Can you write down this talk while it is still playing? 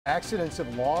Accidents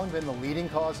have long been the leading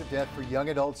cause of death for young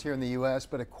adults here in the U.S.,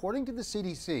 but according to the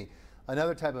CDC,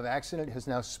 another type of accident has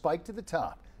now spiked to the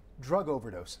top: drug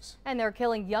overdoses. And they're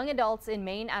killing young adults in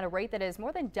Maine at a rate that is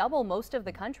more than double most of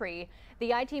the country.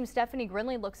 The I-Team's Stephanie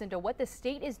Grinley looks into what the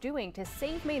state is doing to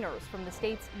save Mainers from the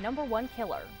state's #1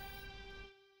 killer.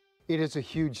 It is a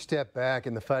huge step back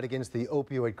in the fight against the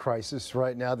opioid crisis.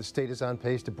 Right now, the state is on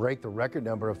pace to break the record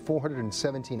number of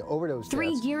 417 overdose deaths.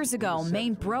 3 years ago,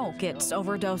 Maine broke its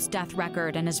overdose death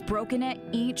record and has broken it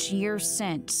each year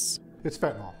since. It's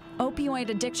fentanyl. Opioid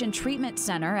Addiction Treatment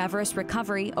Center, Everest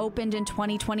Recovery, opened in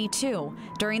 2022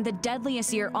 during the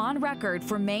deadliest year on record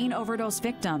for Maine overdose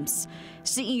victims.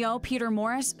 CEO Peter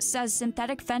Morris says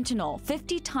synthetic fentanyl,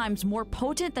 50 times more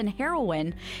potent than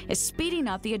heroin, is speeding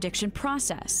up the addiction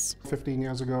process. 15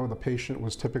 years ago, the patient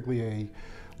was typically a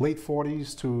late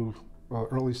 40s to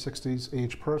early 60s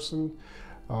age person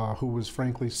who was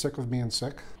frankly sick of being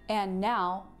sick. And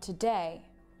now, today,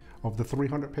 of the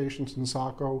 300 patients in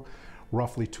Saco,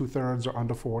 roughly 2/3 are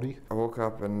under 40. I woke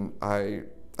up and I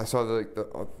saw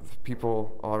the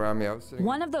people all around me. I was sitting.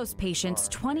 One of those patients,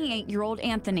 28-year-old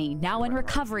Anthony, now in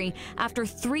recovery after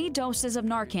 3 doses of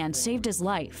Narcan saved his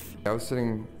life. I was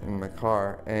sitting in my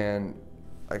car and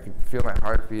I could feel my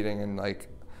heart beating and like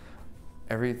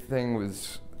everything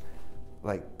was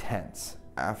like tense.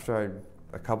 After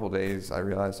a couple days, I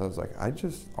realized I was like, I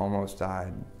just almost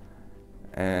died,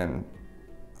 and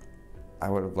I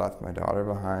would have left my daughter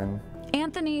behind.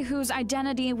 Anthony, whose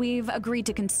identity we've agreed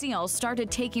to conceal,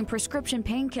 started taking prescription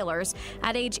painkillers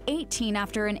at age 18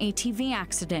 after an ATV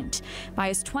accident. By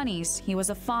his 20s, he was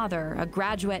a father, a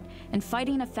graduate, and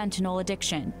fighting a fentanyl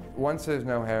addiction. Once there's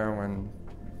no heroin,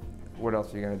 what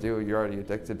else are you going to do? You're already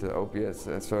addicted to opiates,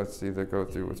 so it's either go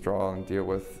through withdrawal and deal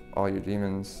with all your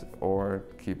demons or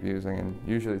keep using, and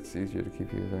usually it's easier to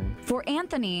keep using. For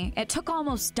Anthony, it took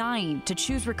almost dying to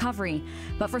choose recovery,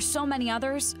 but for so many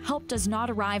others, help does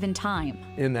not arrive in time.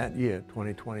 In that year,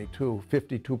 2022,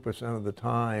 52% of the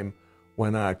time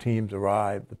when our teams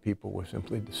arrived, the people were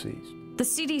simply deceased. The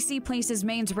CDC places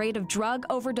Maine's rate of drug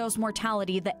overdose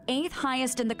mortality the 8th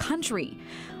highest in the country.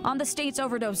 On the state's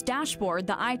overdose dashboard,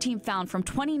 the I-Team found from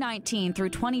 2019 through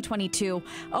 2022,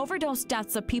 overdose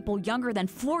deaths of people younger than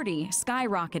 40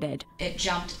 skyrocketed. It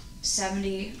jumped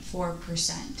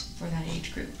 74% for that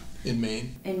age group. In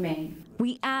Maine? In Maine.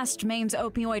 We asked Maine's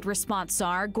opioid response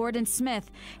czar, Gordon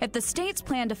Smith, if the state's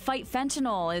plan to fight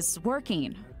fentanyl is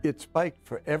working. It spiked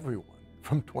for everyone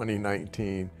from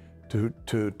 2019 to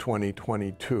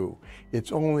 2022.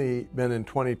 It's only been in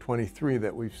 2023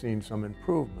 that we've seen some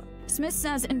improvement. Smith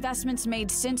says investments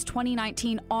made since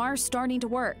 2019 are starting to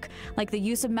work, like the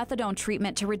use of methadone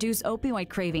treatment to reduce opioid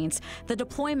cravings, the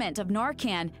deployment of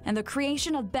Narcan, and the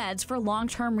creation of beds for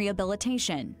long-term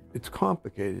rehabilitation. It's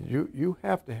complicated. You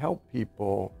have to help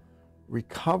people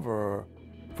recover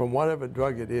from whatever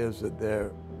drug it is that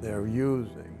they're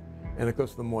using. And of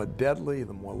course, the more deadly,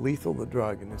 the more lethal the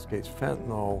drug, in this case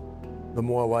fentanyl, the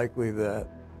more likely that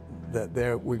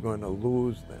we're going to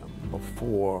lose them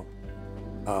before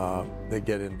they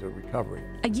get into recovery.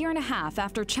 A year and a half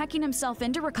after checking himself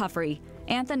into recovery,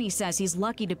 Anthony says he's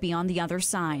lucky to be on the other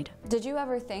side. Did you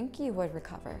ever think you would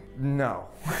recover? No,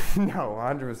 no,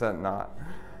 100% not.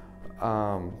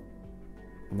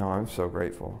 No, I'm so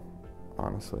grateful,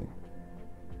 honestly.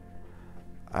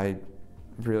 I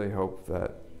really hope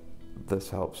that this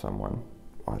helps someone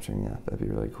watching. Yeah, that'd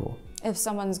be really cool. If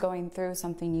someone's going through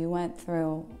something you went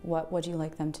through, what would you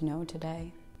like them to know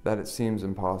today? That it seems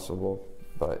impossible,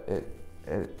 but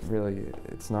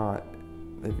it's not.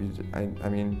 If you, I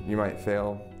mean, you might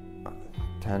fail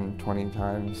 10, 20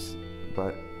 times,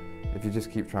 but if you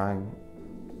just keep trying,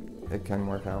 it can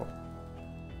work out.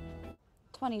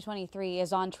 2023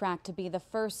 is on track to be the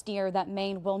first year that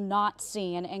Maine will not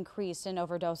see an increase in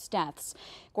overdose deaths.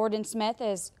 Gordon Smith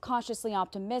is cautiously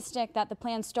optimistic that the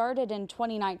plan started in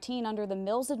 2019 under the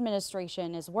Mills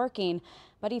administration is working,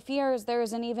 but he fears there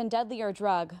is an even deadlier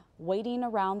drug waiting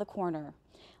around the corner.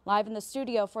 Live in the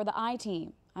studio for the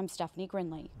I-Team, I'm Stephanie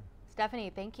Grinley. Stephanie,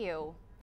 thank you.